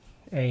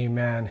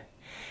Amen.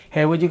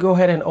 Hey, would you go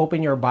ahead and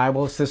open your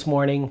Bibles this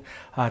morning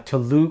to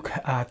Luke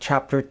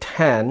chapter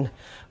 10,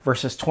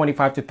 verses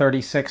 25 to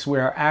 36. We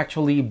are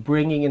actually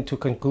bringing into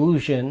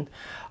conclusion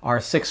our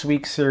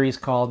 6-week series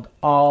called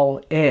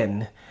All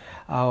In.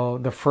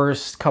 The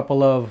first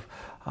couple of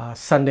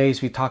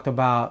Sundays we talked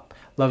about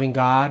loving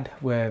God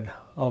with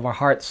all of our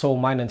heart, soul,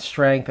 mind, and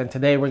strength. And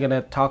today we're going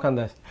to talk on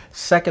the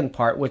second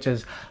part, which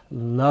is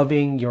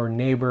loving your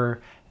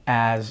neighbor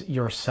as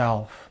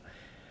yourself.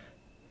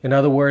 In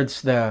other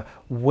words, the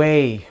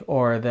way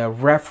or the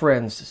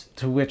reference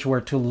to which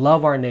we're to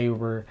love our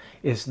neighbor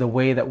is the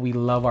way that we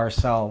love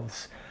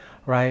ourselves,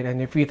 right?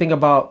 And if you think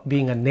about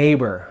being a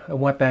neighbor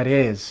and what that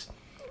is,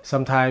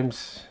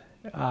 sometimes,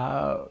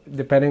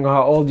 depending on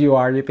how old you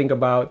are, you think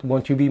about,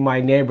 won't you be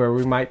my neighbor?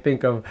 We might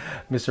think of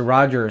Mr.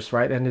 Rogers,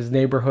 right, and his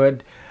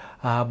neighborhood.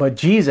 But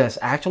Jesus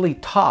actually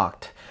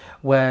talked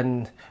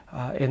when,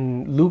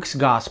 in Luke's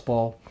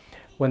gospel,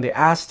 when they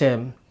asked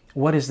him,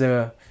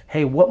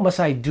 what must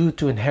I do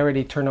to inherit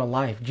eternal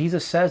life?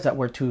 Jesus says that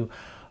we're to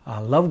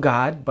love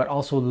God, but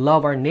also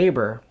love our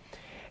neighbor.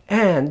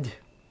 And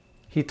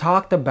he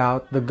talked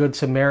about the Good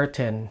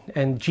Samaritan.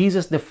 And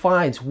Jesus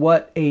defines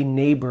what a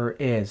neighbor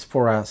is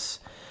for us.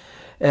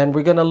 And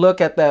we're going to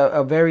look at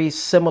a very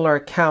similar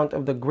account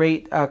of the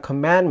Great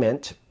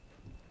Commandment,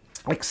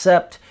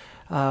 except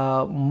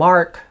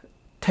Mark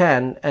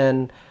 10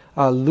 and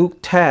Luke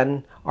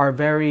 10 are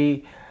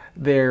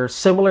they're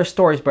similar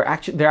stories, but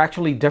they're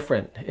actually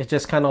different. It's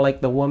just kind of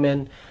like the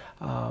woman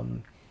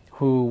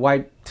who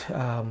wiped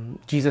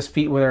Jesus'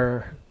 feet with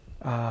her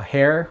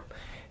hair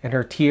and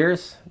her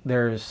tears.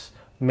 There's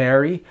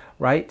Mary,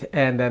 right?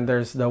 And then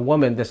there's the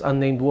woman, this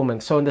unnamed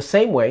woman. So in the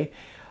same way,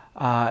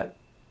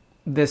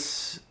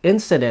 this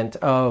incident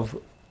of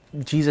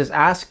Jesus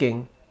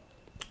asking,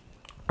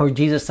 or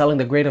Jesus telling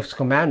the greatest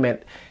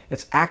commandment,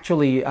 it's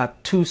actually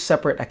two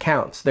separate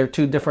accounts. They're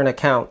two different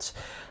accounts.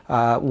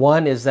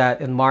 One is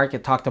that in Mark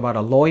it talked about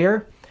a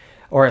lawyer,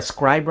 or a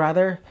scribe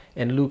rather.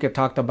 In Luke it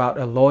talked about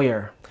a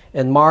lawyer.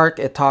 In Mark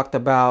it talked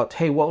about,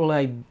 hey,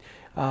 what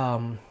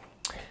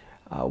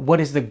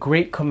is the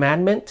great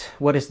commandment?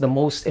 What is the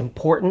most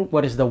important?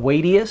 What is the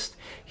weightiest?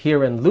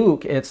 Here in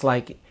Luke it's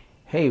like,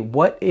 hey,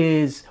 what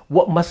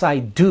must I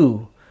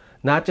do?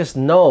 Not just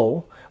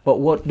know, but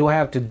what do I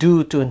have to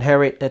do to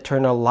inherit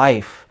eternal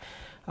life?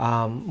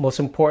 Most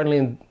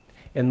importantly,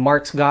 in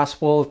Mark's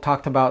gospel,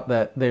 talked about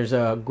that there's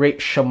a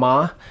great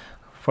Shema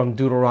from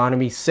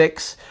Deuteronomy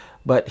 6.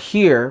 But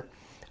here,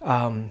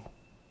 in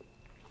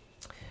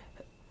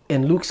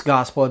Luke's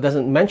gospel, it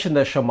doesn't mention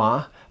the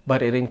Shema,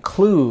 but it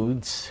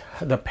includes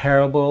the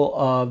parable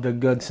of the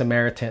Good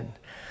Samaritan.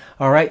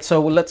 All right, so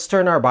let's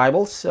turn our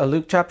Bibles.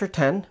 Luke chapter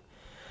 10,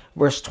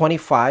 verse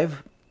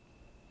 25.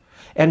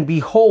 And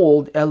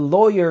behold, a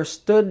lawyer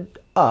stood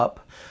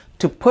up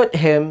to put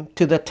him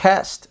to the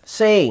test,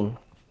 saying,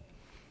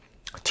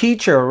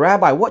 Teacher,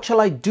 Rabbi, what shall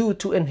I do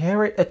to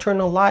inherit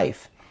eternal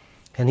life?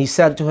 And he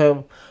said to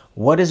him,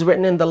 What is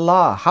written in the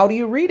law? How do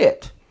you read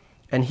it?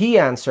 And he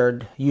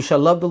answered, You shall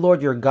love the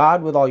Lord your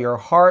God with all your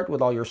heart, with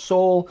all your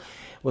soul,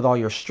 with all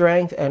your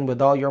strength, and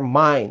with all your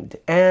mind,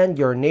 and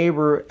your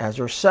neighbor as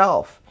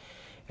yourself.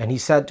 And he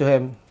said to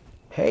him,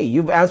 Hey,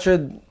 you've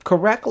answered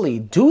correctly.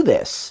 Do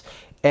this,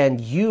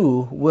 and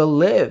you will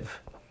live.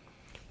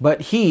 But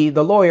he,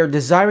 the lawyer,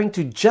 desiring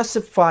to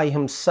justify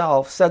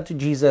himself, said to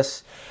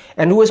Jesus,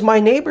 And who is my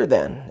neighbor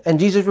then? And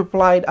Jesus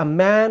replied, A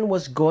man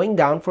was going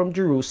down from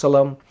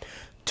Jerusalem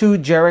to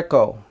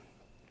Jericho,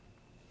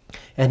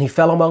 and he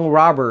fell among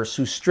robbers,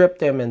 who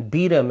stripped him and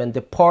beat him and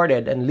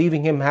departed, and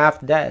leaving him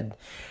half dead.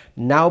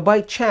 Now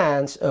by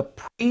chance a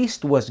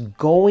priest was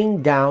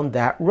going down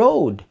that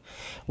road.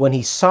 When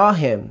he saw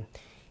him,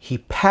 he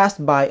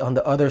passed by on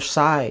the other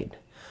side.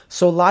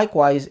 So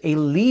likewise a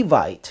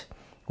Levite,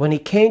 when he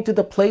came to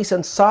the place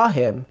and saw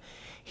him,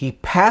 he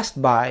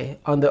passed by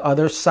on the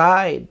other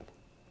side.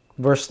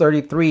 Verse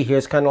 33,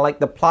 here's kind of like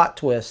the plot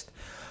twist.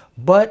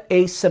 But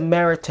a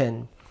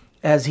Samaritan,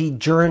 as he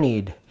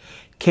journeyed,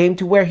 came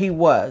to where he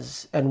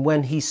was, and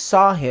when he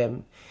saw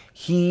him,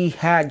 he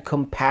had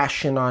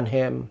compassion on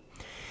him.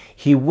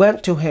 He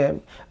went to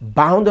him,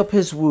 bound up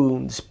his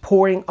wounds,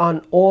 pouring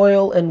on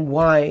oil and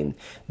wine.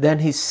 Then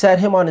he set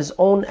him on his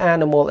own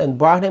animal and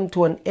brought him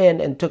to an inn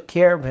and took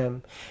care of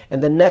him.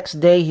 And the next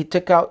day he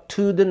took out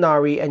 2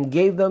 denarii and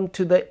gave them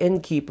to the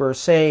innkeeper,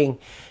 saying,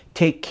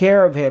 Take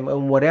care of him,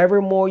 and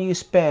whatever more you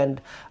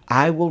spend,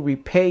 I will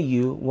repay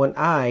you when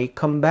I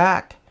come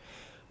back.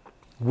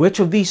 Which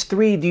of these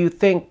 3 do you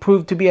think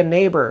proved to be a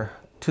neighbor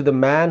to the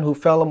man who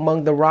fell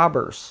among the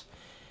robbers?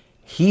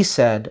 He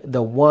said,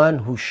 The one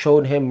who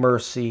showed him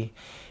mercy.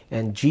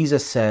 And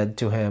Jesus said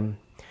to him,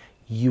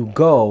 You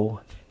go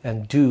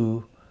and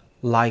do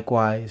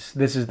likewise.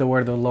 This is the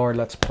word of the Lord.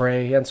 Let's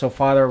pray. And so,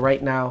 Father,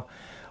 right now,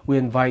 we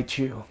invite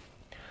you.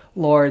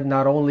 Lord,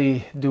 not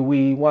only do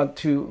we want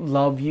to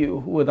love you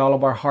with all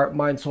of our heart,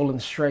 mind, soul,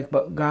 and strength,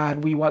 but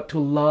God, we want to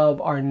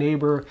love our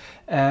neighbor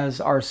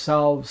as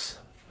ourselves.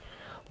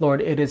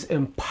 Lord, it is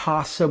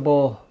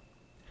impossible,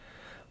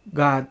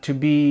 God, to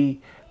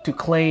be to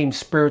claim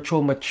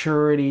spiritual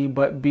maturity,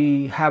 but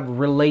have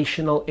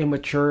relational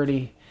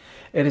immaturity.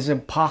 It is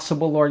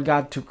impossible, Lord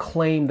God, to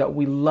claim that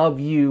we love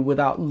you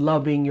without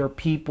loving your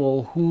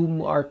people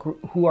who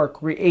are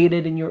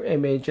created in your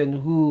image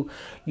and who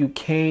you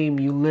came,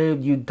 you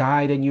lived, you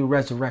died, and you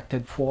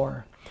resurrected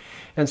for.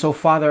 And so,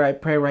 Father, I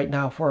pray right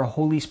now for a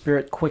Holy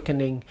Spirit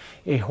quickening,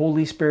 a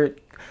Holy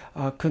Spirit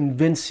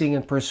convincing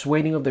and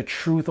persuading of the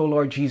truth, O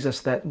Lord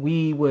Jesus, that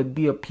we would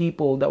be a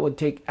people that would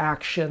take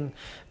action,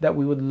 that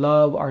we would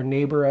love our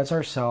neighbor as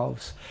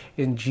ourselves.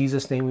 In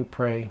Jesus' name we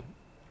pray.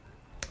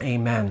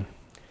 Amen.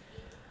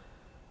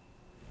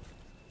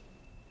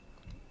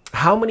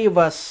 How many of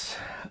us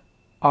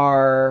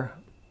are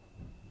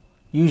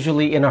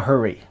usually in a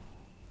hurry?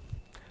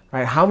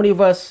 Right? How many of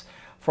us,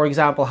 for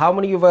example, how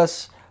many of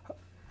us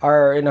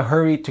are in a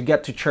hurry to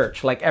get to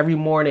church? Like every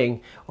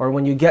morning, or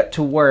when you get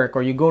to work,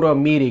 or you go to a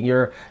meeting,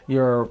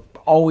 you're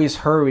always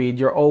hurried.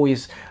 You're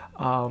always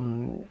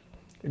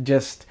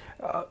just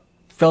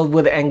filled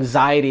with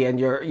anxiety, and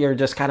you're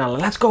just kind of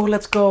let's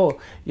go.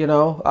 You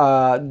know,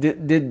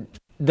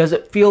 does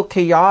it feel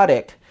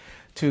chaotic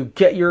to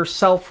get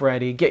yourself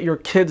ready, get your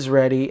kids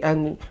ready,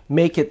 and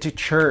make it to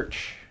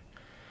church?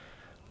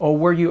 Or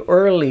were you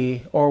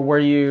early, or were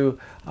you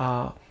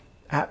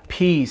at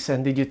peace,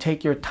 and did you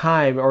take your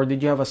time, or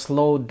did you have a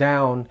slowed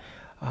down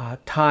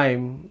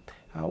time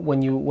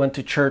when you went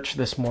to church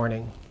this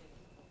morning?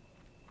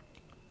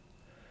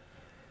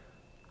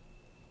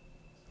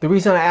 The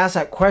reason I ask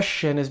that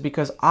question is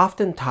because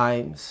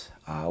oftentimes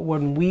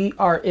when we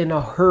are in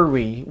a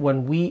hurry,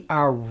 when we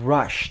are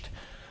rushed,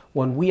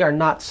 when we are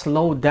not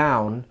slowed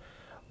down,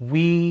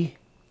 we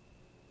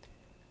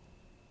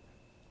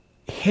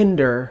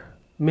hinder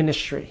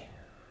ministry.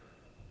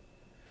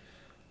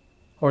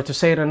 Or to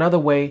say it another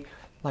way,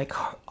 like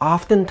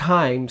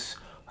oftentimes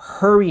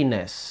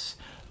hurriness,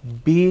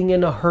 being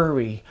in a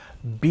hurry,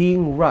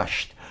 being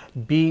rushed,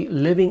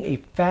 living a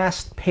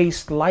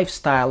fast-paced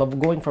lifestyle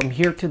of going from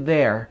here to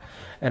there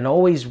and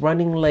always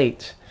running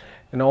late,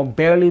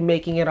 barely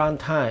making it on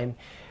time,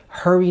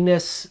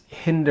 hurriness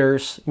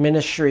hinders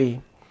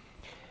ministry.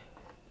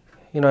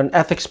 An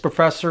ethics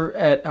professor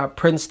at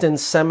Princeton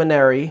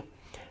Seminary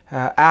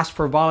asked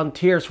for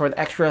volunteers for an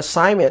extra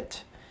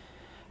assignment.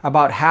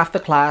 About half the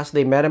class,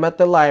 they met him at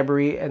the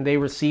library and they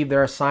received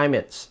their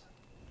assignments.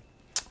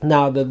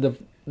 Now,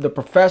 the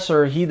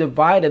professor, he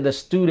divided the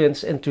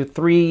students into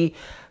 3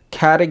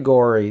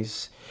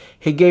 categories.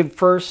 He gave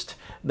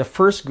the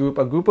first group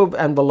a group of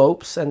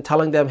envelopes and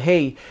telling them,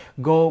 hey,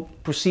 go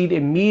proceed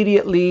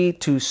immediately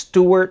to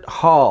Stewart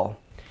Hall.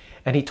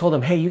 And he told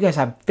them, hey, you guys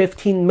have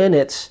 15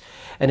 minutes.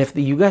 And if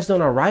you guys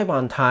don't arrive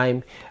on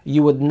time,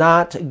 you would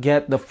not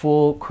get the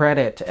full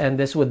credit, and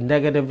this would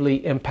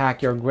negatively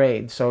impact your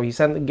grade. So he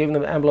gave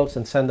them envelopes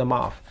and sent them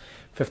off.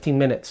 15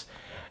 minutes.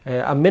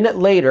 A minute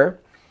later,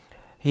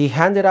 he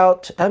handed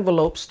out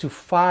envelopes to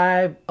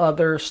 5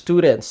 other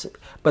students.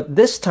 But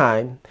this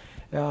time,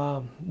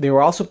 they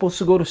were all supposed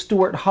to go to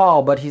Stewart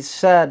Hall, but he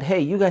said, hey,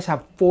 you guys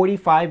have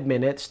 45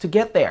 minutes to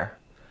get there.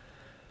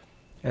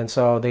 And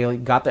so they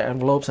got their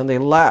envelopes and they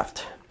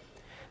left.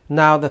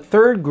 Now, the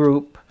third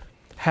group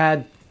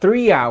had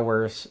 3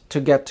 hours to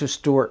get to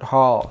Stewart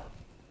Hall.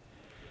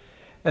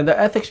 And the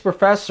ethics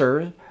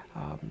professor,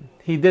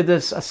 he did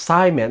this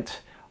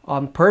assignment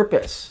on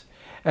purpose.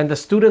 And the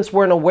students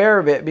weren't aware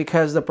of it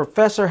because the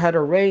professor had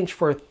arranged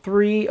for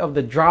 3 of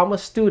the drama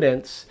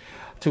students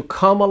to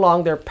come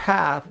along their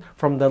path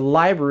from the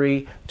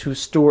library to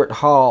Stewart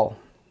Hall.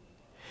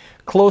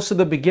 Close to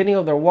the beginning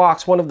of their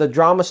walks, one of the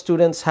drama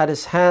students had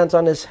his hands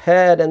on his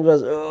head and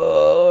was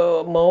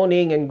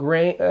moaning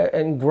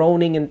and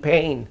groaning in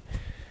pain.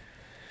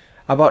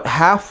 About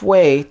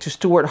halfway to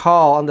Stewart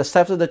Hall, on the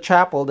steps of the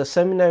chapel, the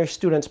seminary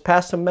students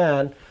passed a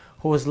man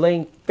who was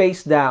laying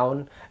face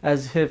down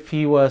as if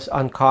he was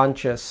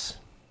unconscious.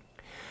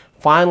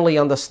 Finally,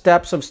 on the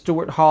steps of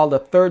Stewart Hall, the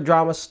third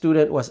drama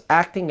student was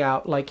acting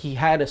out like he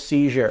had a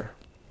seizure.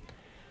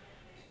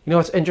 You know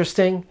what's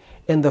interesting?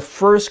 In the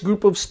first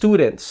group of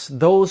students,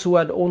 those who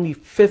had only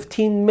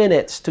 15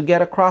 minutes to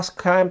get across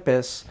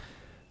campus,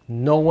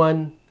 no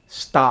one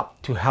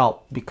stopped to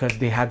help because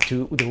they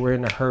were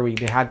in a hurry.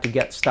 They had to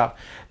get stuff.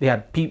 They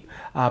had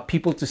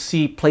people to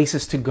see,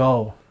 places to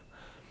go.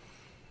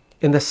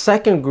 In the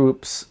second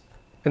group,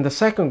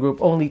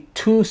 only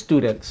 2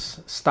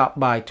 students stopped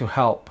by to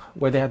help,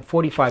 where they had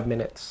 45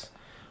 minutes,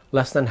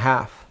 less than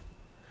half.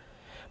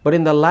 But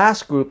in the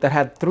last group that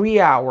had 3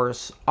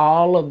 hours,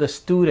 all of the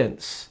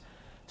students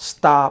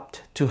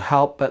stopped to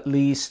help at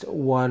least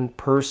one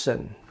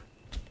person.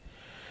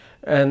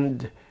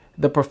 And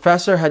the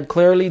professor had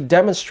clearly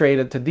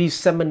demonstrated to these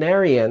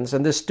seminarians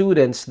and the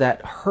students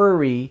that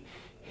hurry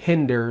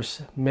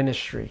hinders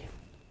ministry.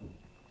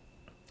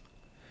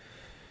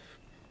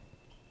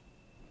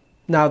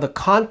 Now, the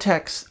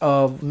context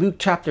of Luke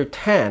chapter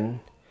 10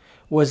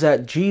 was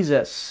that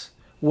Jesus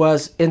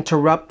was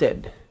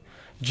interrupted.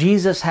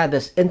 Jesus had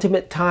this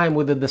intimate time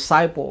with the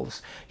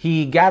disciples.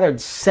 He gathered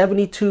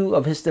 72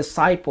 of his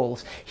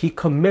disciples. He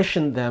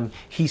commissioned them.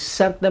 He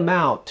sent them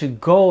out to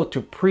go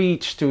to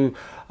preach, to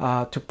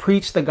to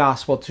preach the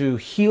gospel, to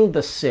heal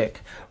the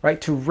sick,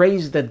 right? To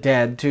raise the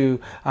dead, to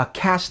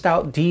cast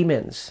out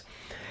demons.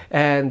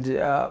 And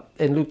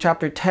in Luke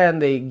chapter 10,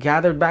 they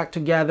gathered back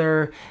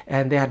together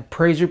and they had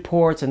praise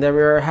reports and they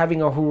were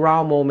having a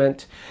hurrah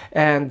moment.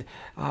 And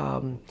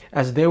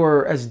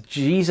as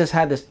Jesus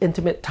had this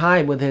intimate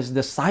time with his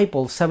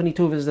disciples,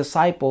 72 of his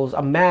disciples,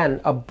 a man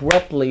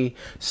abruptly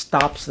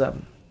stops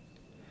them.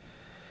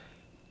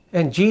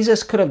 And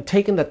Jesus could have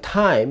taken the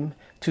time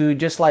to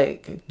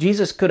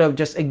Jesus could have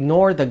just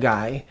ignored the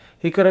guy.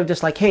 He could have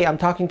just hey, I'm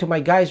talking to my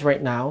guys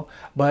right now.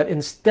 But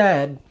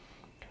instead,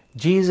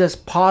 Jesus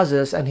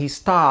pauses and he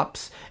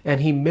stops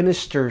and he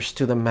ministers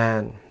to the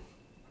man.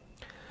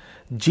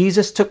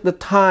 Jesus took the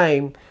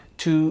time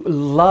to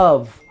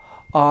love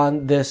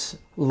on this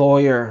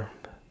lawyer.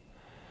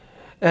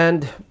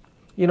 And,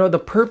 the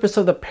purpose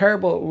of the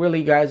parable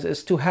really, guys,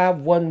 is to have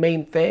one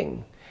main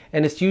thing.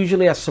 And it's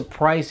usually a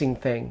surprising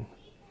thing.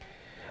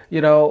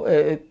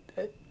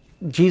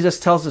 Jesus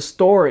tells the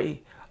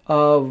story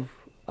of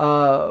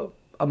a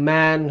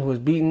man who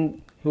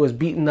was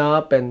beaten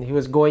up, and he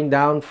was going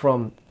down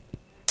from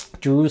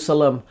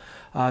Jerusalem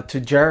to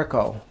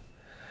Jericho,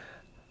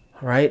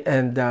 right?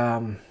 And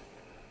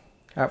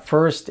at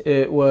first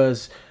it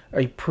was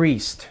a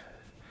priest,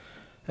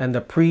 and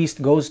the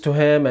priest goes to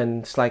him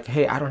and it's like,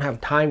 hey, I don't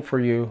have time for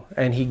you,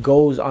 and he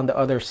goes on the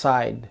other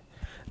side.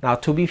 Now,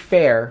 to be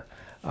fair,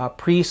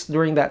 priests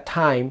during that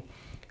time,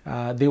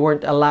 they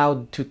weren't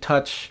allowed to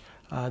touch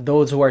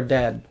those who are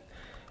dead.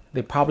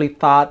 They probably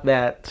thought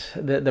that,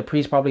 the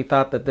priest probably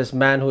thought that this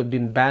man who had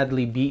been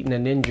badly beaten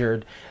and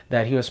injured,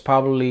 that he was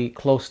probably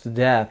close to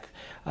death.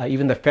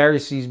 Even the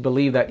Pharisees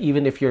believed that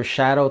even if your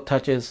shadow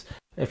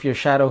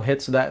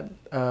hits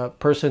that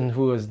person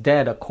who is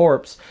dead, a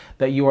corpse,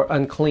 that you are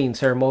unclean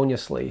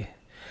ceremoniously.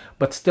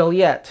 But still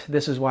yet,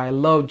 this is why I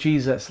love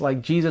Jesus.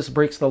 Like, Jesus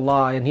breaks the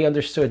law, and he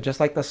understood, just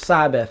like the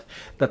Sabbath,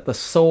 that the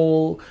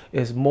soul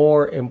is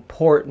more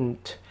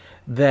important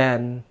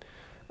than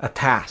a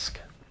task.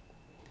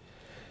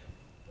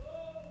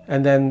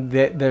 And then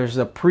there's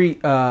a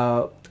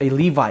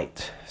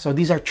Levite. So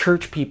these are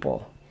church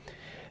people.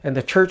 And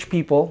the church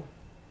people,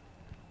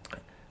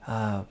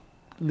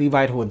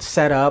 Levite who would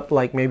set up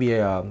like maybe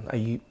a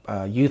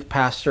youth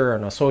pastor,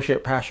 an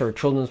associate pastor, a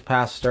children's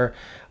pastor,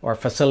 or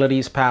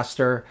facilities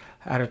pastor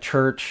at a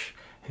church.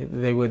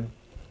 They would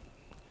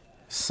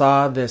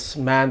saw this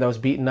man that was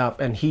beaten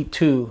up, and he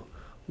too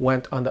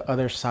went on the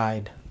other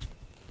side.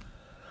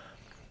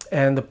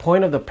 And the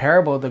point of the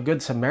parable of the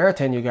Good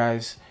Samaritan, you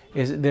guys,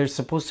 is they're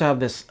supposed to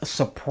have this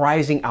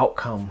surprising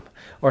outcome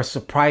or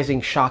surprising,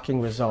 shocking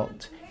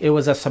result. It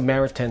was a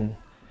Samaritan.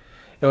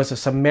 It was a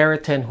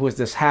Samaritan who was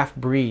this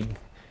half-breed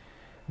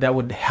that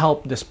would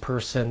help this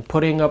person,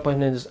 putting up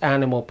on his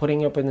animal,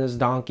 putting up on his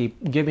donkey,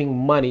 giving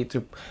money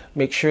to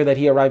make sure that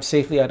he arrives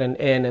safely at an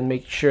inn and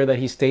make sure that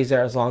he stays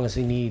there as long as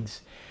he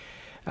needs.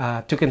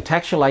 To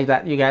contextualize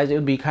that, you guys, it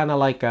would be kind of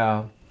like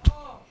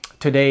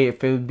today,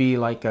 if it would be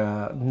like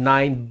a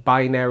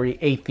non-binary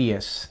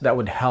atheist that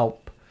would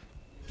help,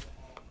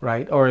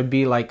 right? Or it'd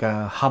be like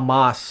a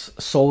Hamas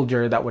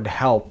soldier that would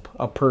help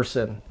a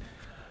person.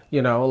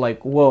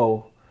 Like,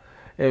 whoa,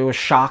 it was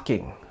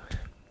shocking.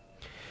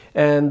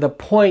 And the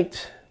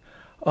point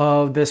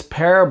of this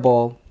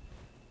parable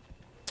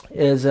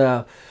is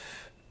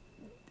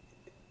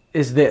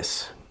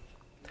this: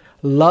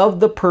 love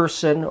the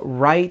person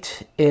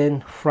right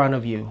in front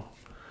of you.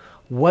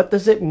 What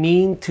does it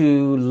mean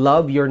to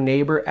love your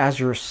neighbor as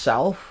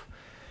yourself?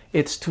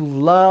 It's to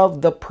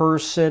love the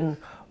person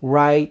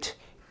right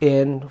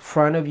in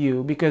front of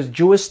you, because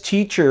Jewish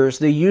teachers,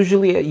 they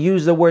usually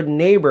use the word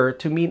neighbor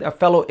to mean a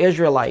fellow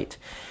Israelite.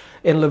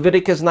 In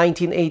Leviticus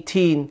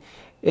 19:18,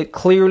 it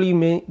clearly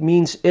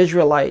means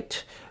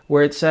Israelite,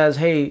 where it says,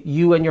 hey,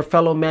 you and your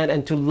fellow man,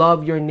 and to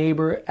love your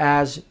neighbor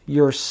as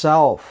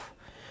yourself.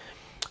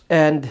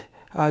 And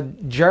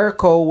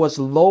Jericho was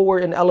lower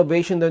in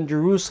elevation than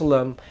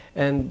Jerusalem,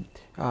 and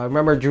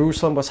remember,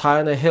 Jerusalem was high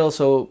on a hill,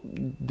 so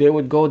they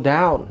would go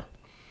down.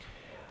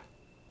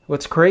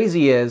 What's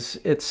crazy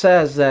is it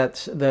says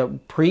that the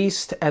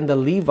priest and the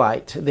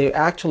Levite, they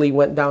actually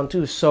went down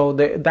too. So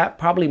that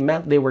probably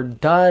meant they were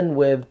done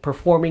with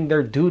performing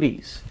their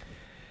duties.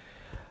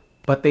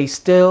 But they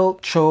still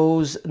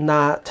chose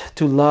not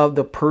to love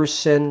the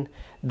person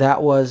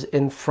that was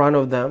in front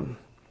of them.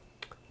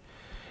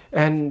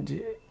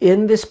 And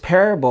in this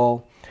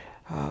parable,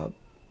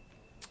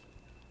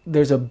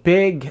 there's a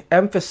big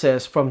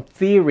emphasis from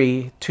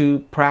theory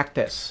to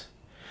practice.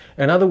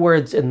 In other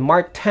words, in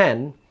Mark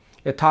 10,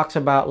 it talks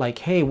about like,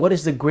 hey, what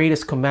is the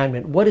greatest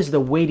commandment? What is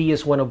the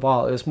weightiest one of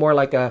all? It's more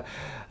like a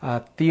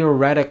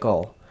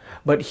theoretical.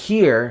 But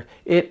here,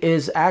 it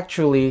is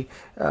actually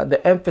the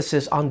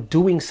emphasis on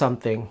doing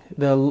something.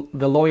 The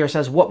lawyer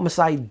says, what must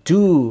I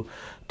do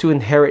to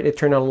inherit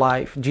eternal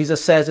life?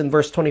 Jesus says in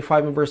verse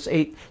 25 and verse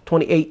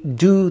 28,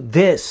 do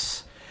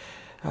this.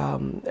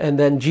 And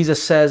then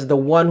Jesus says, the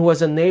one who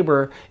has a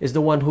neighbor is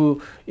the one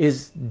who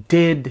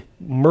did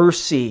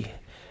mercy.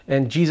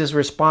 And Jesus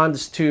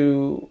responds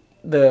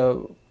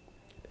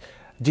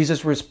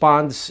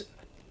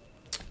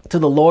to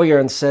the lawyer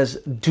and says,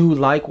 do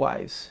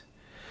likewise.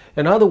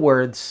 In other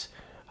words,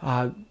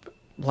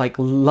 like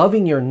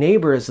loving your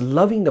neighbor is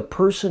loving the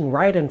person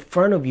right in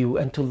front of you.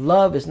 And to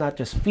love is not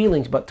just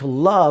feelings, but to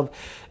love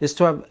is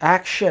to have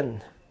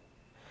action.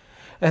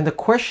 And the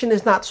question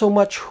is not so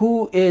much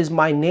who is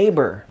my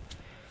neighbor,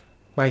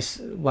 my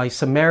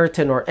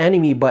Samaritan or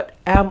enemy, but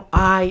am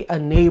I a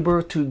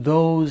neighbor to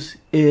those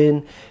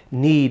in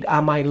need?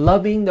 Am I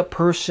loving the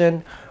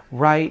person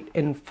right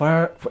in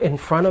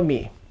front of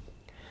me?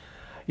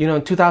 You know,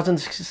 in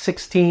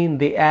 2016,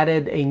 they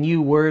added a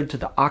new word to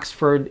the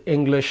Oxford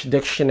English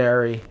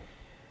Dictionary.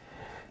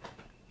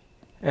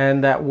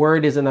 And that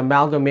word is an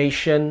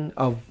amalgamation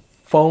of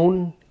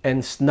phone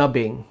and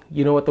snubbing.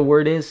 You know what the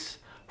word is?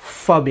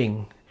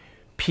 Phubbing.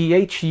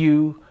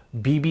 Phubbing.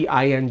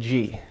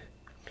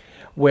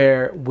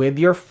 Where with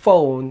your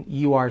phone,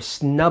 you are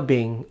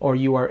snubbing or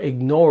you are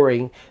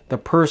ignoring the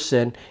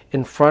person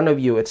in front of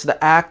you. It's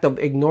the act of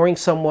ignoring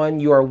someone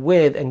you are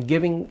with and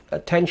giving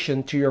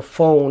attention to your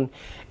phone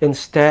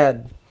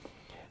instead.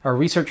 Our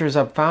researchers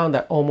have found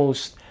that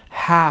almost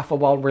half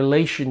of all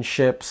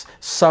relationships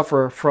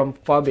suffer from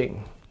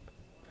phubbing.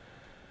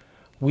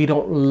 We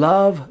don't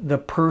love the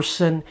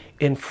person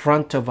in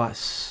front of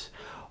us.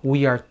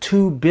 We are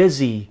too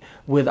busy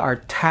with our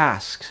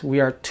tasks. We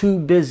are too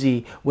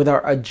busy with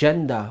our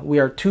agenda. We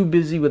are too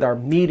busy with our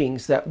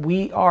meetings that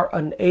we are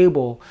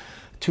unable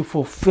to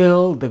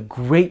fulfill the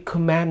great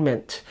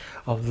commandment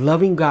of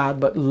loving God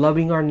but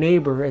loving our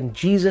neighbor. And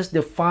Jesus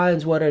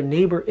defines what our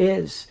neighbor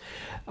is.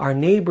 Our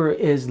neighbor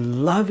is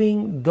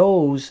loving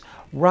those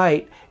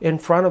right in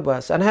front of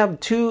us. And I have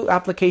two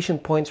application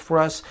points for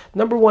us.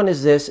 Number one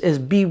is this, is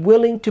be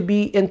willing to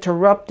be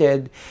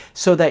interrupted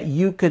so that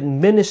you could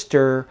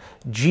minister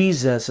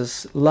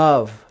Jesus'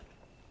 love.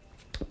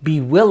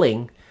 Be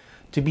willing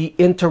to be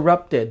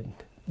interrupted,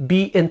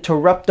 be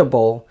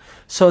interruptible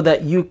so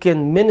that you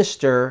can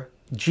minister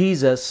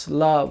Jesus'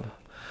 love.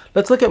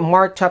 Let's look at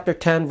Mark chapter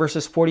 10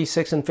 verses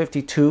 46 and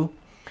 52.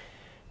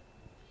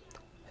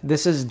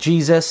 This is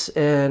Jesus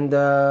and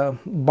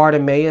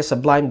Bartimaeus, a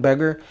blind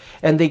beggar.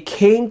 And they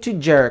came to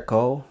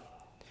Jericho.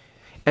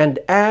 And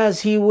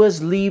as he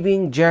was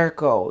leaving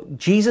Jericho,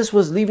 Jesus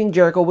was leaving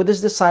Jericho with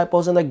his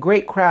disciples and a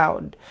great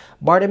crowd.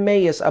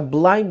 Bartimaeus, a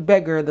blind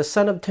beggar, the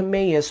son of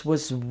Timaeus,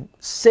 was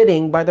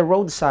sitting by the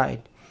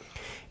roadside.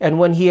 And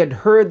when he had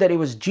heard that it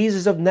was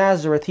Jesus of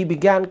Nazareth, he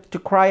began to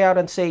cry out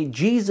and say,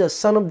 Jesus,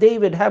 son of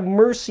David, have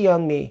mercy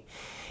on me.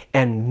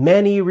 And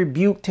many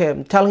rebuked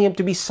him, telling him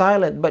to be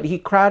silent. But he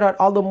cried out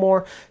all the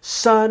more,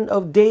 Son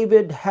of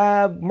David,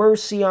 have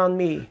mercy on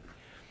me.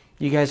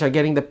 You guys are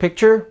getting the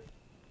picture?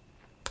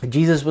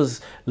 Jesus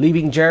was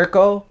leaving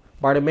Jericho.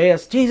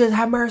 Bartimaeus, Jesus,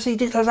 have mercy.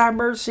 Jesus, have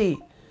mercy.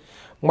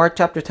 Mark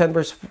chapter 10,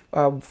 verse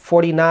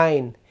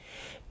 49.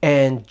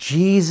 And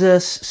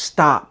Jesus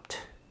stopped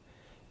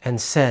and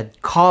said,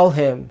 call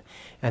him.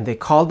 And they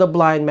called the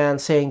blind man,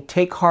 saying,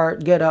 take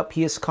heart, get up,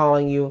 he is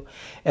calling you.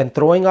 And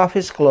throwing off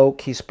his cloak,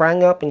 he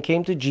sprang up and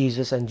came to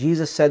Jesus. And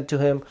Jesus said to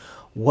him,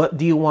 what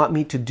do you want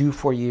me to do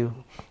for you?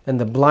 And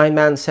the blind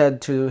man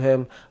said to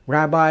him,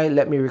 Rabbi,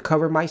 let me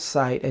recover my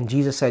sight. And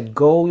Jesus said,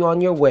 go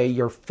on your way,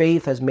 your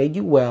faith has made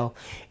you well.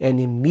 And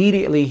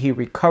immediately he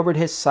recovered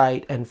his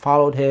sight and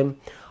followed him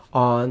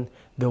on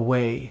the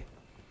way.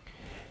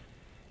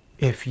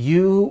 If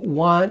you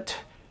want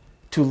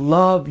to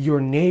love your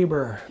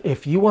neighbor,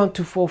 if you want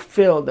to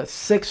fulfill the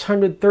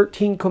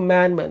 613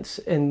 commandments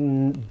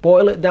and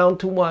boil it down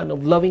to one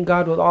of loving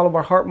God with all of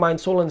our heart, mind,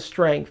 soul, and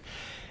strength,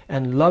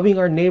 and loving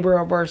our neighbor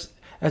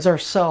as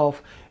ourselves,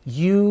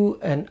 you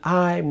and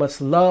I must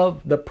love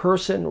the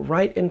person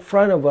right in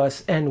front of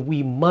us, and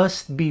we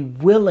must be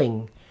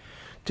willing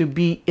to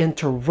be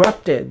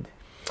interrupted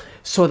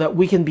so that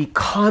we can be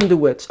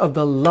conduits of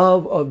the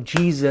love of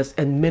Jesus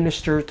and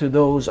minister to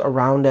those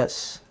around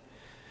us.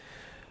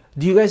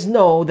 Do you guys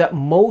know that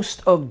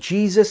most of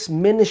Jesus'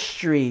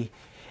 ministry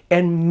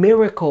and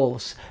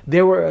miracles,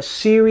 there were a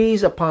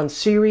series upon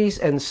series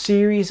and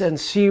series and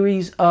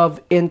series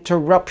of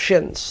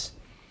interruptions?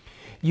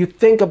 You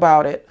think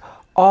about it,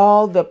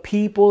 all the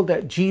people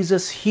that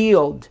Jesus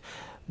healed,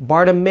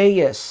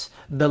 Bartimaeus,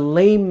 the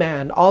lame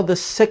man, all the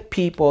sick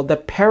people, the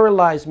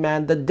paralyzed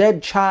man, the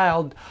dead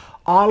child,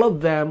 all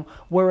of them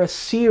were a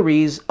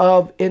series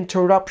of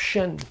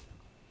interruption.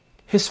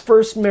 His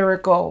first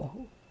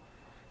miracle,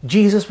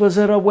 Jesus was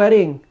at a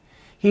wedding.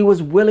 He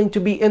was willing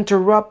to be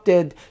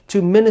interrupted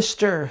to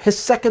minister. His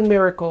second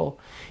miracle,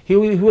 he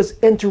was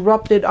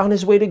interrupted on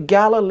his way to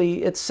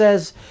Galilee. It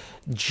says,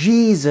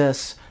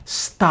 Jesus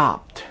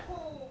stopped.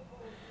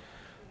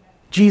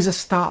 Jesus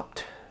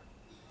stopped.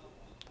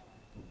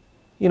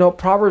 You know,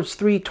 Proverbs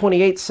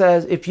 3:28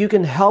 says, if you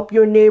can help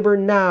your neighbor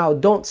now,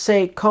 don't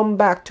say, come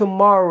back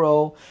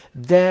tomorrow,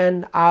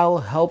 then I'll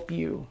help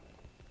you.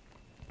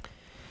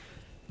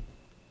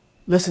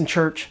 Listen,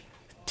 church,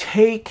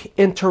 take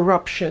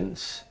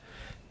interruptions,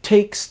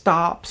 take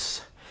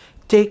stops,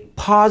 take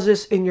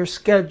pauses in your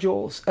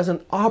schedules as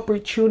an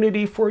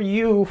opportunity for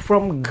you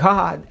from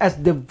God, as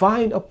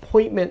divine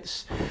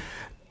appointments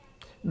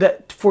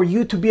that for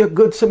you to be a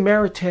good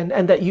Samaritan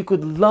and that you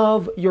could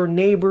love your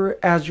neighbor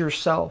as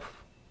yourself.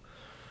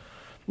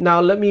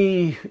 Now, let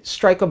me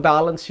strike a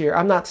balance here.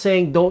 I'm not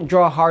saying don't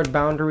draw hard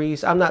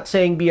boundaries. I'm not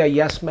saying be a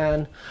yes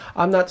man.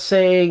 I'm not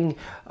saying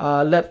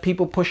let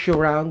people push you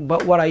around.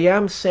 But what I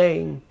am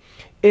saying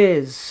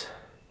is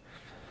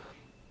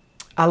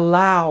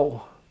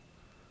allow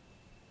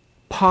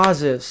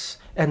pauses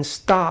and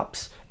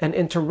stops and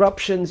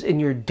interruptions in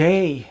your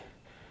day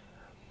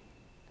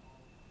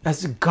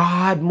as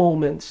God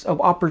moments of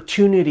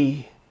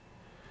opportunity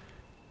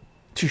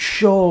to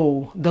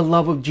show the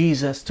love of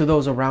Jesus to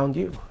those around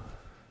you.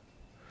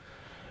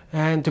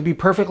 And to be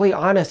perfectly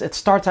honest, it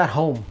starts at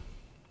home.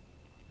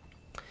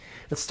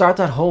 It starts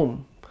at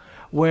home,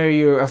 where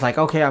you're like,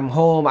 okay, I'm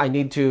home, I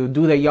need to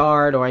do the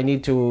yard, or I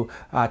need to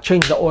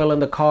change the oil in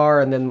the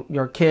car, and then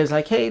your kid's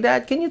like, hey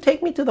dad, can you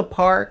take me to the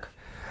park?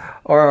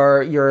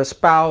 Or your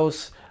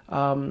spouse,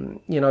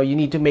 you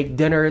need to make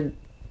dinner,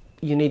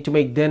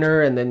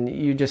 and then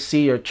you just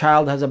see your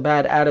child has a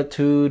bad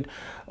attitude,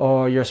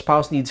 or your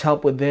spouse needs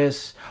help with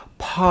this.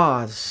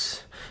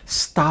 Pause,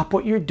 stop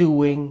what you're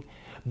doing,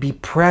 be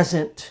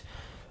present,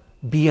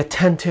 be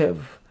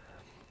attentive,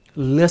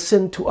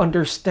 listen to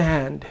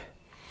understand,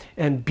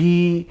 and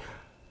be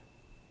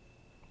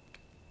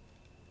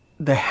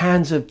the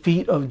hands and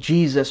feet of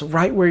Jesus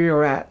right where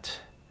you're at.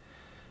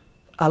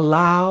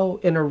 Allow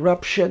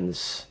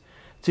interruptions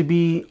to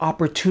be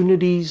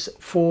opportunities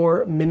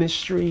for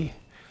ministry.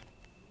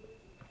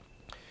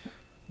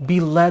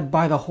 Be led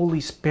by the Holy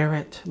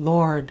Spirit.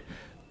 Lord,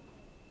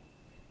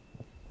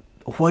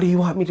 what do you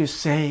want me to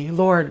say?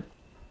 Lord,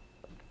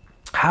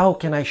 how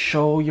can I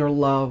show your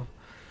love?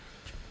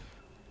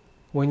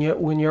 When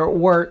you're at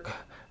work,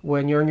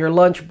 when you're in your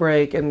lunch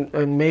break,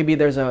 and maybe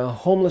there's a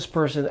homeless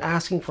person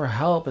asking for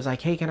help, it's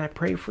like, hey, can I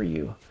pray for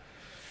you?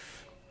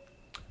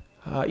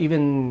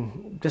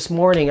 Even this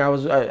morning, I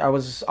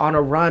was on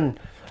a run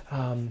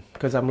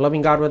because I'm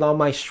loving God with all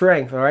my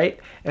strength, all right?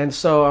 And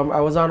so I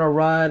was on a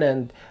run,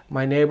 and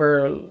my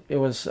neighbor, it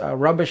was a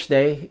rubbish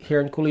day here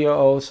in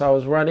Culiao, so I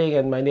was running,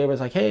 and my neighbor's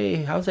like,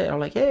 hey, how's it? I'm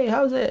like, hey,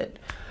 how's it?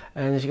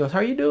 And she goes, how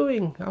are you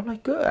doing? I'm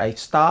like, good. I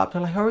stopped.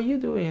 I'm like, how are you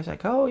doing? He's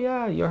like, oh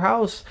yeah, your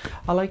house,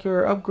 I like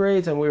your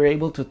upgrades. And we were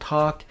able to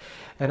talk.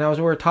 And as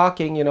we were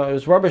talking, it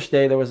was rubbish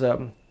day. There was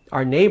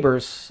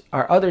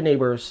our other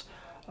neighbors'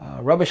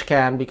 rubbish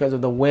can, because of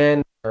the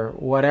wind or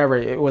whatever,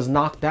 it was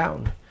knocked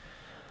down.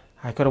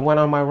 I could have went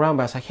on my run,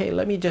 but I was like, hey,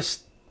 let me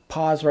just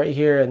pause right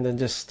here and then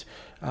just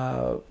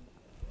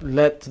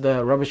let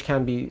the rubbish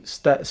can be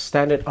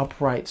standing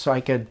upright so I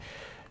could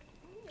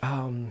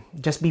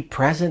just be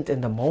present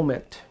in the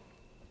moment.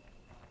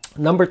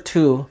 Number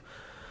 2,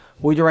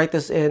 would you write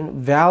this in?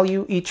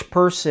 Value each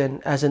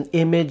person as an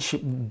image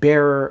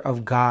bearer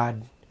of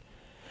God.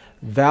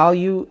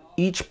 Value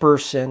each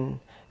person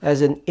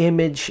as an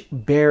image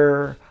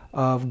bearer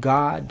of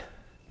God.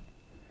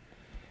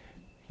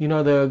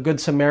 The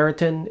Good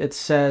Samaritan, it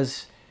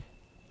says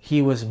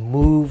he was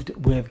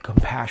moved with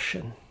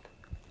compassion.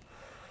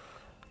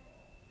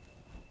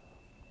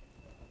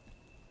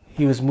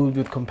 He was moved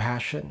with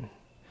compassion.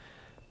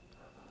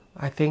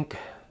 I think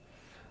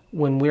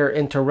when we're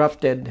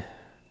interrupted,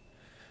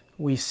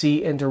 we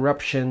see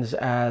interruptions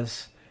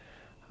as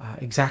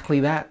exactly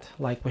that.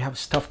 Like, we have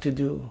stuff to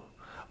do.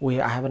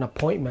 I have an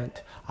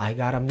appointment. I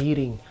got a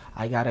meeting.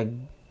 I got to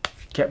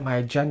get my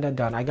agenda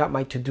done. I got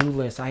my to-do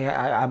list.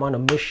 I'm on a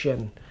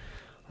mission,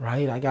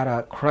 right? I got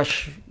to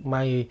crush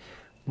my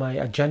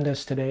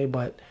agendas today.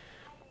 But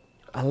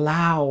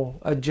allow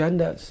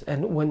agendas,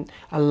 and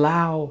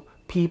allow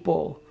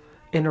people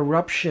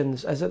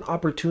interruptions as an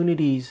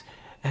opportunities.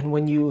 And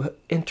when you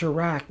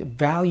interact,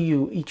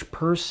 value each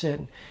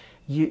person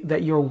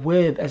that you're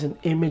with as an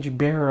image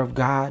bearer of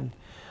God.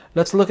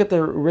 Let's look at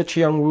the rich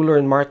young ruler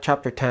in Mark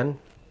chapter 10.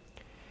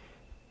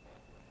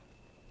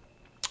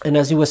 And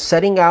as he was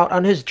setting out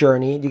on his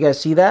journey, do you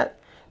guys see that?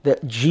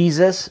 That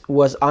Jesus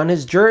was on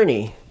his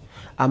journey.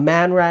 A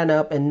man ran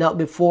up and knelt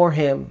before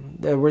him.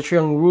 The rich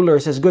young ruler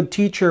says, good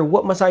teacher,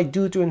 what must I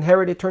do to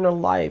inherit eternal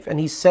life? And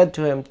he said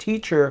to him,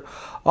 teacher,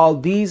 all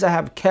these I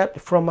have kept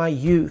from my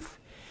youth.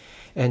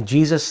 And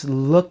Jesus,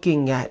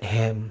 looking at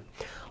him,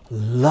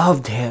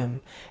 loved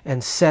him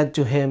and said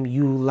to him,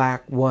 you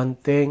lack one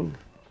thing.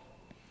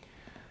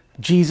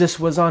 Jesus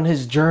was on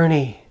his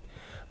journey,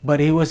 but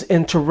he was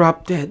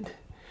interrupted.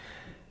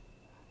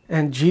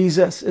 And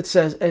Jesus, it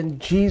says, and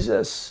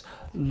Jesus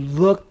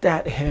looked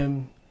at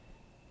him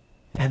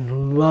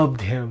and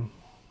loved him.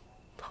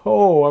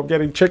 Oh, I'm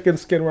getting chicken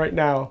skin right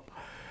now.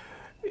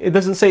 It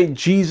doesn't say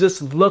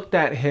Jesus looked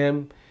at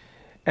him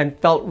and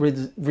felt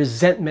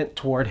resentment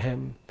toward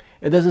him.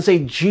 It doesn't say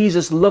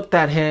Jesus looked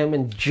at him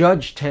and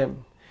judged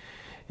him.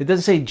 It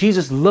doesn't say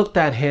Jesus looked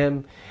at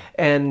him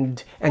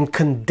and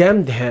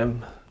condemned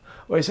him.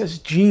 Or it says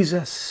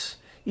Jesus,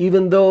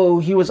 even though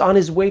he was on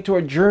his way to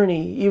a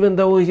journey, even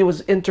though he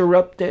was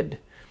interrupted,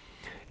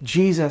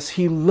 Jesus,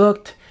 he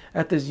looked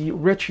at this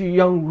rich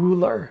young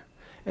ruler,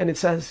 and it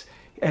says,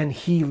 and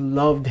he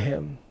loved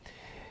him.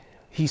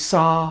 He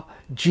saw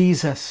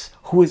Jesus,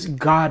 who is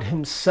God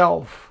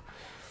himself,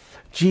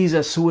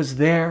 Jesus, who was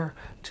there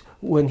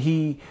when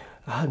he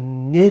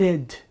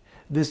knitted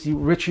this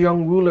rich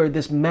young ruler,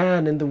 this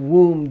man in the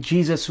womb.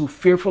 Jesus, who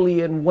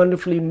fearfully and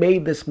wonderfully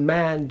made this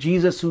man.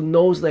 Jesus, who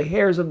knows the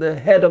hairs of the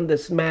head of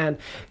this man.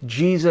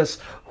 Jesus,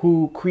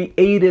 who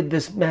created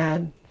this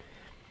man,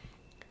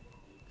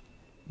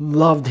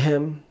 loved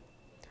him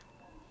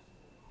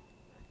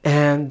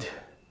and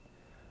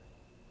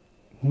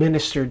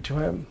ministered to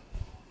him.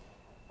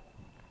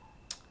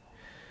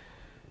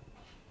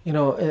 You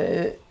know,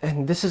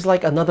 and this is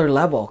like another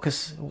level,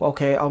 because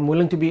okay, I'm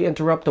willing to be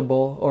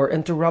interruptible or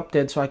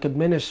interrupted so I could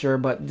minister,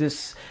 but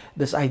this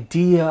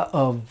idea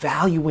of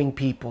valuing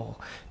people,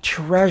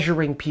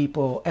 treasuring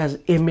people as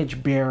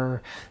image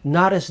bearer,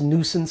 not as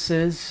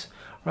nuisances,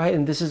 right?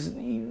 And this is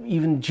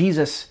even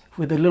Jesus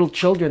with the little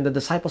children. The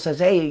disciple says,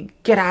 "Hey,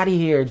 get out of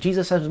here.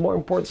 Jesus has more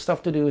important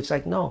stuff to do." It's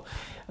like, no,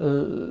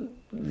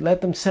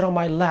 let them sit on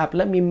my lap.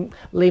 Let me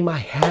lay my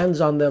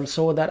hands on them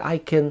so that I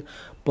can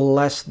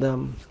bless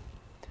them.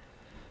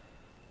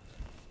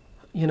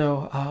 You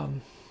know,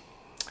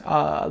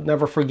 I'll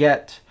never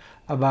forget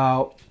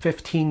about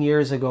 15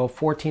 years ago,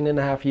 14 and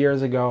a half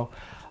years ago,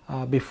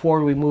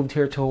 before we moved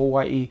here to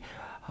Hawaii,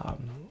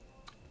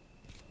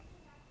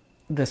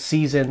 the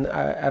season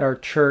at our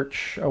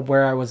church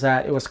where I was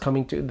at, it was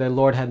coming to, the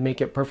Lord had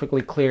made it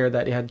perfectly clear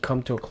that it had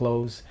come to a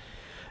close.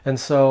 And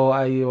so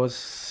I was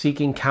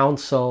seeking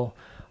counsel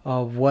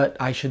of what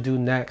I should do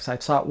next. I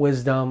sought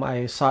wisdom.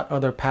 I sought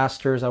other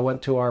pastors. I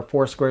went to our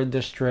Foursquare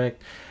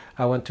district.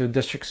 I went to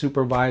district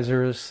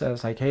supervisors. I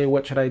was like, hey,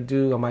 what should I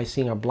do? Am I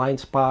seeing a blind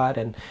spot?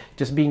 And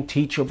just being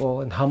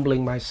teachable and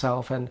humbling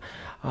myself. And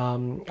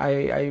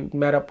I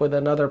met up with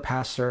another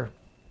pastor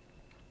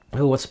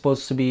who was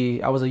supposed to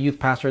be, I was a youth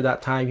pastor at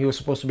that time. He was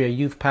supposed to be a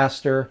youth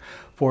pastor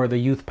for the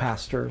youth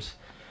pastors.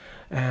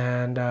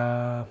 And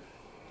I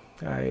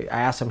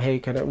asked him, hey,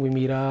 can we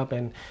meet up?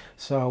 And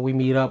so we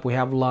meet up, we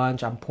have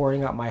lunch, I'm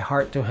pouring out my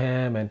heart to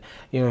him, and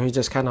he's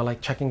just kind of like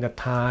checking the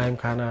time,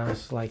 kind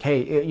of like,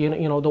 hey,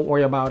 don't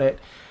worry about it.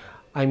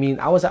 I mean,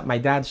 I was at my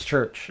dad's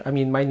church. I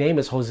mean, my name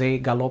is Jose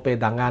Galope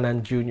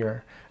Danganan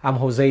Jr. I'm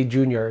Jose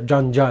Jr.,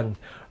 John,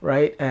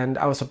 right? And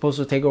I was supposed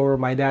to take over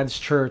my dad's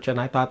church, and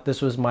I thought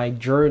this was my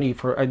journey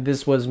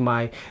this was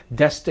my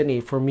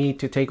destiny for me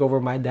to take over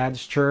my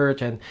dad's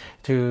church and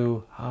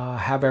to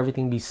have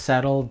everything be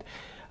settled.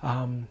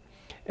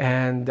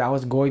 And I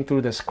was going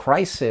through this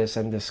crisis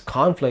and this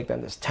conflict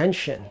and this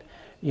tension,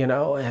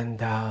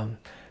 and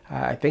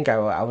I think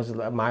I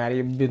might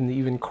have been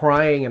even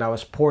crying, and I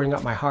was pouring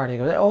out my heart. He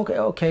goes,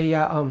 okay,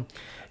 yeah,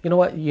 you know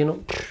what,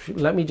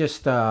 let me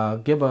just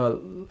give a,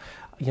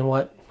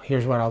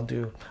 here's what I'll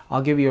do.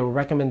 I'll give you a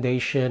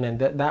recommendation, and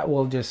that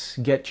will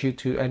just get you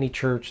to any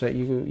church that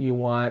you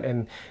want,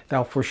 and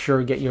that'll for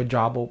sure get you a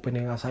job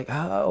opening. I was like,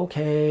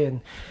 okay,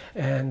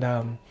 and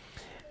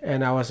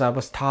I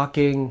was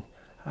talking.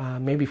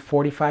 Maybe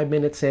 45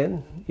 minutes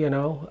in, he's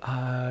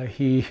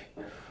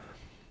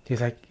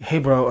like, hey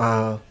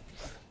bro,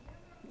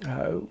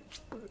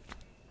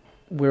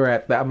 we're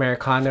at the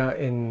Americana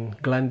in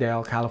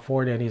Glendale,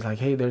 California, and he's like,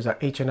 hey, there's a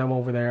H&M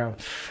over there.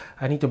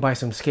 I need to buy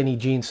some skinny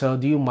jeans. So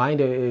do you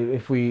mind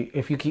if you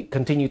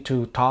continue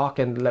to talk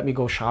and let me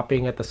go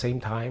shopping at the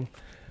same time?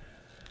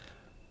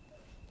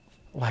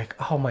 Like,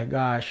 oh my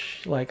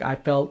gosh, like I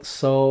felt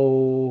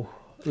so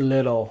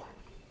little.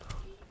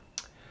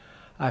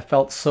 I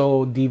felt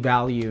so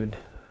devalued.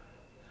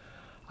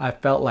 I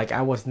felt like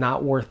I was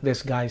not worth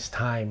this guy's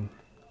time.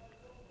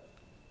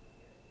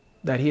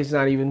 That he's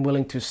not even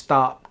willing to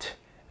stop.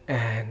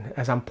 And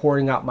as I'm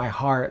pouring out my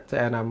heart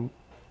and I'm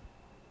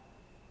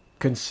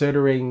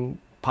considering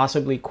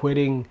possibly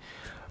quitting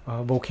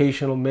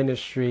vocational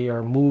ministry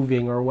or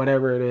moving or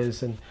whatever it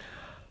is,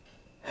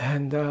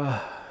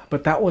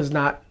 but that was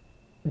not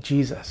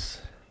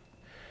Jesus.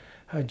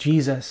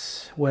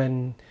 Jesus,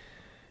 when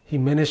he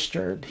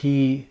ministered,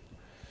 he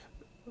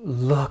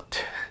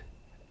looked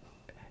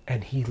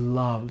and he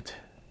loved,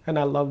 and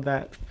I love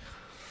that.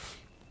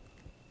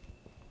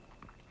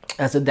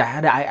 As a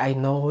dad, I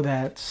know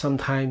that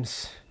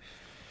sometimes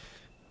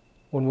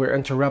when we're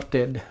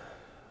interrupted,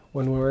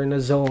 when we're in a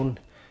zone,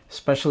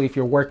 especially if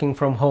you're working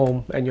from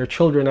home and your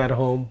children at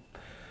home,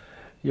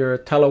 you're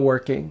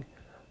teleworking,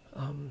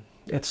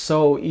 it's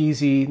so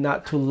easy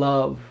not to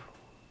love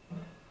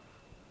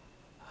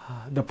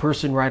the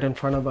person right in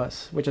front of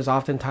us, which is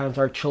oftentimes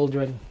our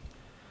children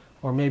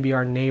or maybe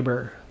our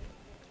neighbor.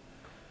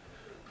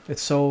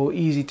 It's so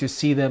easy to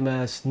see them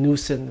as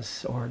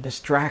nuisance or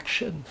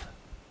distraction.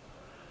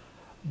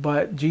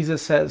 But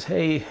Jesus says,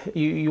 hey,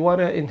 you want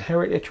to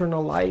inherit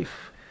eternal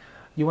life?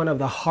 You want to have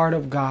the heart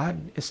of God?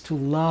 Is to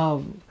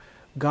love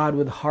God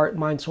with heart,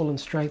 mind, soul, and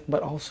strength,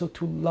 but also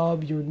to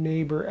love your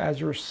neighbor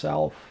as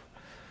yourself.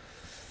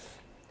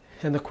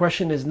 And the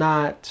question is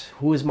not,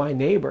 who is my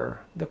neighbor?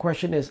 The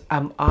question is,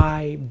 am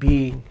I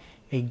being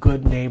a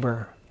good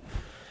neighbor?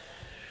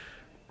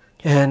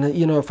 And,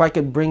 if I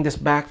could bring this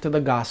back to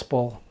the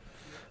gospel,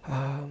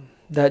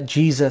 that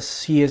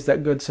Jesus, he is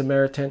that good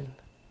Samaritan,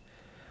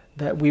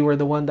 that we were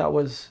the one that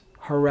was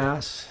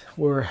harassed,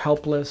 we were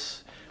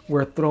helpless,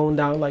 we're thrown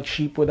down like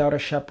sheep without a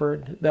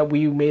shepherd, that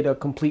we made a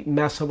complete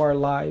mess of our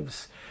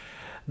lives,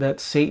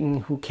 that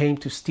Satan, who came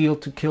to steal,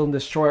 to kill, and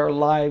destroy our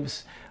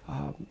lives,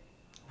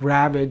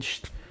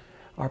 ravaged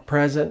our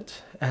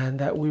present, and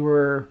that we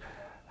were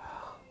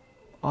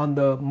on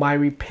the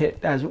miry pit,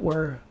 as it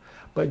were.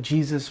 But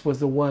Jesus was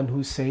the one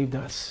who saved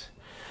us.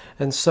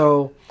 And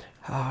so,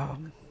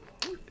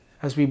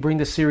 as we bring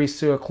the series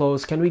to a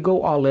close, can we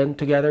go all in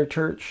together,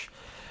 church?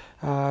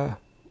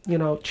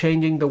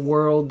 Changing the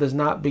world does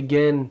not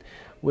begin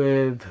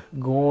with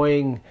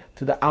going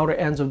to the outer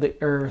ends of the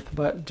earth,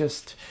 but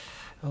just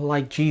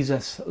like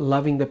Jesus,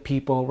 loving the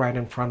people right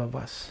in front of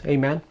us.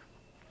 Amen.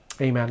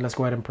 Amen. Let's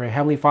go ahead and pray.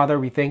 Heavenly Father,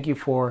 we thank you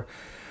for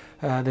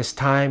this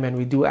time, and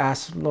we do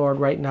ask, Lord,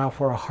 right now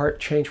for a heart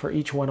change for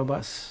each one of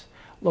us.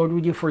 Lord,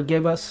 would you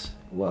forgive us?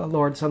 Well,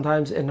 Lord,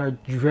 sometimes in our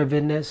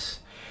drivenness,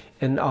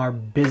 in our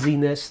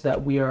busyness,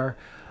 that we are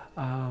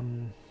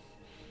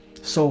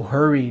so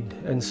hurried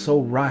and so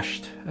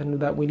rushed, and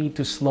that we need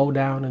to slow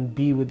down and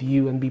be with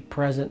you and be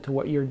present to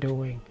what you're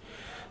doing.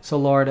 So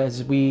Lord,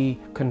 as we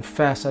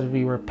confess, as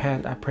we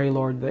repent, I pray,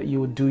 Lord, that you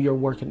would do your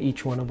work in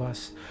each one of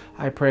us.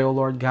 I pray, oh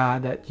Lord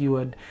God, that you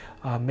would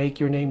make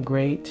your name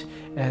great,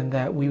 and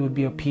that we would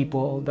be a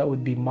people that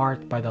would be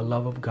marked by the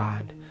love of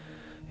God.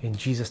 In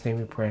Jesus' name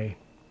we pray.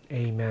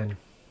 Amen.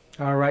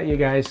 All right, you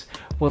guys.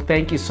 Well,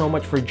 thank you so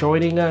much for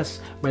joining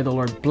us. May the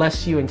Lord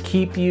bless you and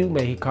keep you.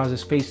 May he cause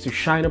his face to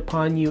shine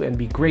upon you and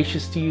be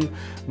gracious to you.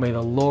 May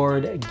the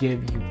Lord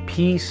give you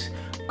peace.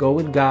 Go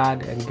with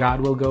God, and God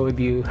will go with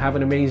you. Have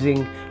an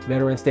amazing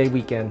Veterans Day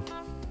weekend.